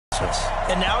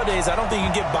And nowadays, I don't think you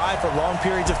can get by for long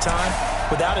periods of time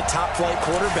without a top-flight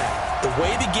quarterback. The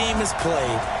way the game is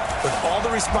played, with all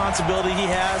the responsibility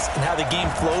he has and how the game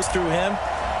flows through him,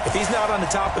 if he's not on the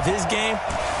top of his game,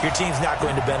 your team's not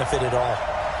going to benefit at all.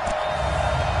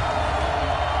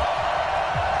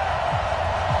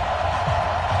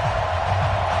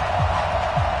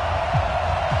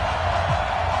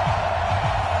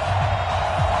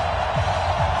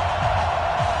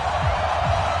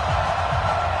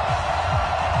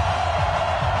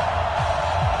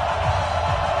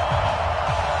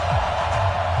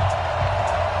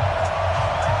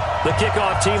 The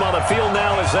kickoff team on the field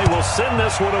now as they will send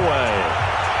this one away.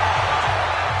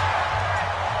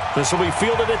 This will be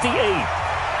fielded at the 8.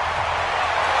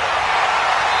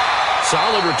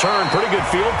 Solid return, pretty good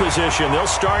field position. They'll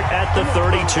start at the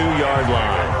 32-yard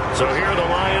line. So here are the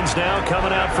Lions now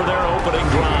coming out for their opening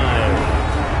drive.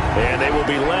 And they will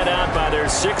be led out by their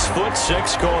 6'6"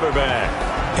 quarterback.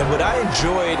 And what I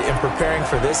enjoyed in preparing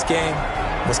for this game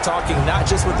was talking not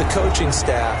just with the coaching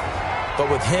staff, but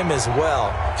with him as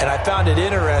well. And I found it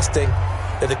interesting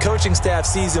that the coaching staff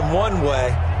sees him one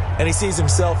way, and he sees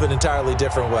himself an entirely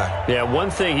different way. Yeah, one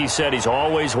thing he said he's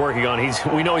always working on,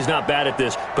 we know he's not bad at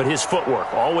this, but his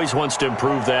footwork, always wants to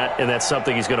improve that, and that's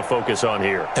something he's going to focus on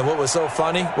here. And what was so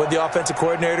funny, what the offensive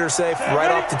coordinator say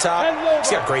right off the top,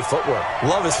 he's got great footwork.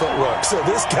 Love his footwork. So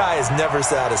this guy is never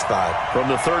satisfied. From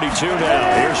the 32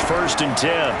 now, here's 1st and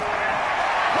 10.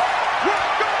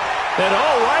 And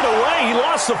right away, he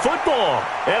lost the football.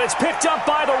 And it's picked up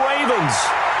by the Ravens.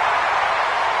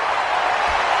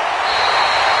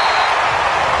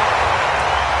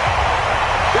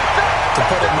 To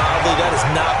put it mildly, that is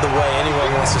not the way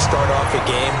anyone wants to start off a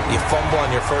game. You fumble on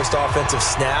your first offensive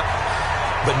snap.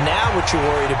 But now what you're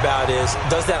worried about is,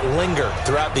 does that linger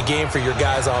throughout the game for your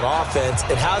guys on offense?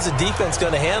 And how's the defense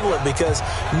going to handle it? Because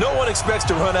no one expects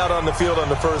to run out on the field on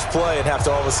the first play and have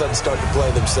to all of a sudden start to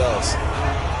play themselves.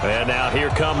 And now here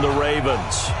come the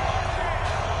Ravens.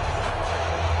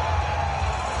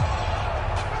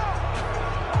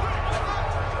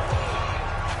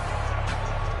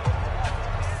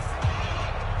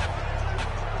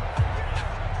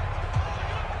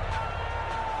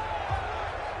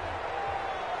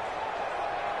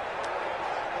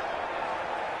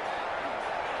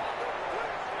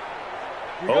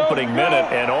 Opening minute,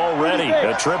 and already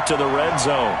a trip to the red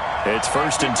zone. It's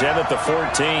 1st and 10 at the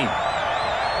 14.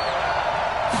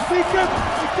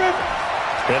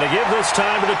 And to give this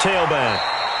time to the tailback.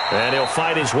 And he'll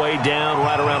fight his way down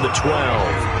right around the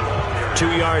 12.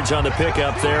 2 yards on the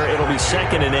pickup there. It'll be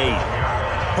 2nd and 8.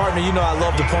 Partner, you know I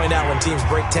love to point out when teams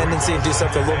break tendency and do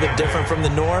something a little bit different from the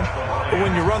norm. But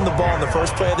when you run the ball in the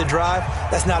first play of the drive,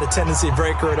 that's not a tendency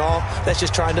breaker at all. That's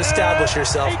just trying to establish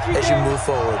yourself as you move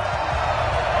forward.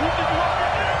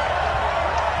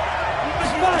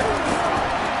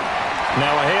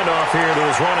 Now a handoff here to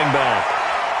his running back.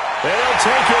 They'll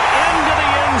take it into the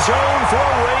end zone for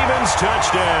a Ravens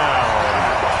touchdown.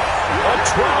 A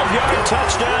 12-yard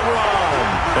touchdown run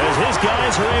as his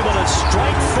guys are able to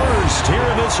strike first here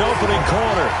in this opening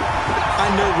quarter. I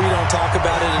know we don't talk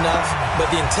about it enough, but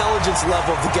the intelligence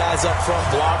level of the guys up front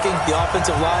blocking, the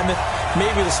offensive linemen,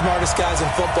 maybe the smartest guys in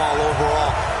football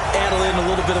overall. Add in a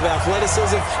little bit of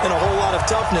athleticism and a whole lot of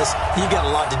toughness, you got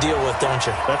a lot to deal with, don't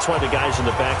you? That's why the guys in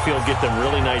the backfield get them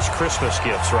really nice Christmas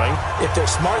gifts, right? If they're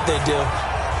smart, they do.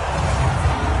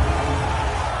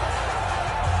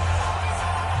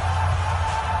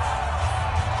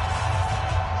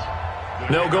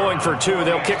 No going for 2.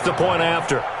 They'll kick the point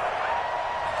after.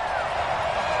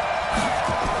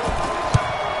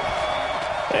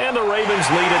 And the Ravens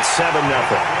lead at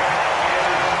 7-0.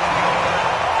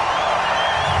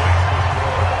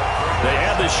 They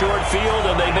had the short field,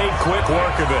 and they made quick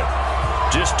work of it.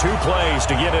 Just 2 plays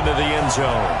to get into the end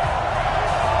zone.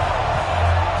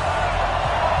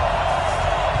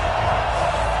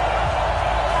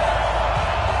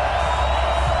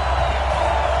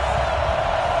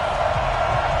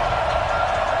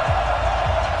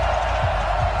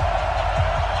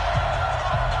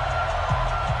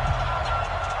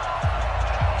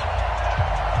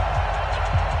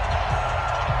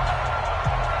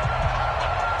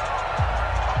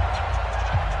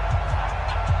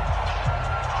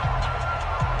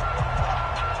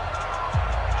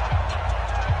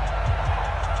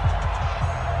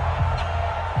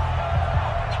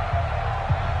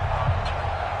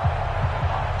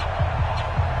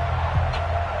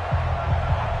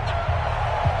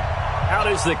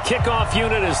 Is the kickoff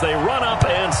unit as they run up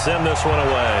and send this one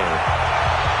away.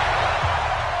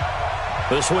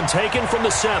 This one taken from the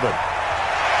 7.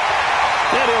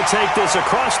 And he'll take this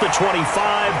across the 25,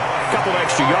 a couple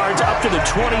extra yards up to the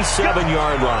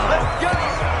 27-yard line.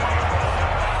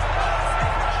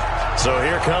 So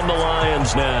here come the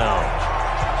Lions now.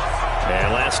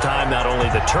 And last time, not only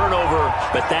the turnover,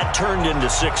 but that turned into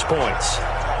 6 points.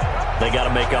 They got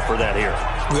to make up for that here.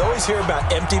 We always hear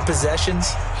about empty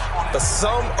possessions, but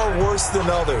some are worse than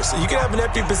others. You can have an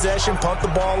empty possession, punt the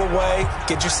ball away,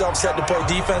 get yourself set to play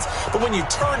defense, but when you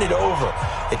turn it over,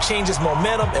 it changes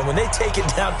momentum, and when they take it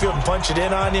downfield and punch it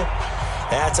in on you,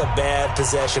 that's a bad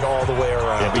possession all the way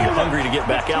around. Yeah, but you're hungry to get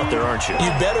back out there, aren't you? You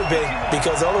better be,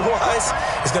 because otherwise,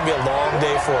 it's going to be a long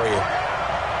day for you.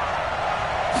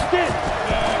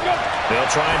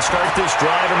 They'll try and start this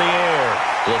drive in the air.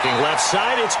 Looking left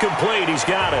side, it's complete. He's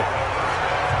got it.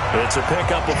 It's a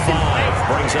pickup of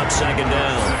 5. Brings up second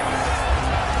down.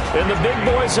 And the big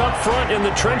boys up front in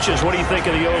the trenches. What do you think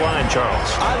of the O-line,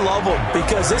 Charles? I love them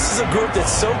because this is a group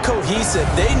that's so cohesive.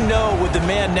 They know what the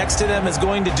man next to them is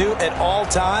going to do at all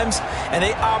times, and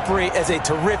they operate as a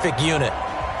terrific unit.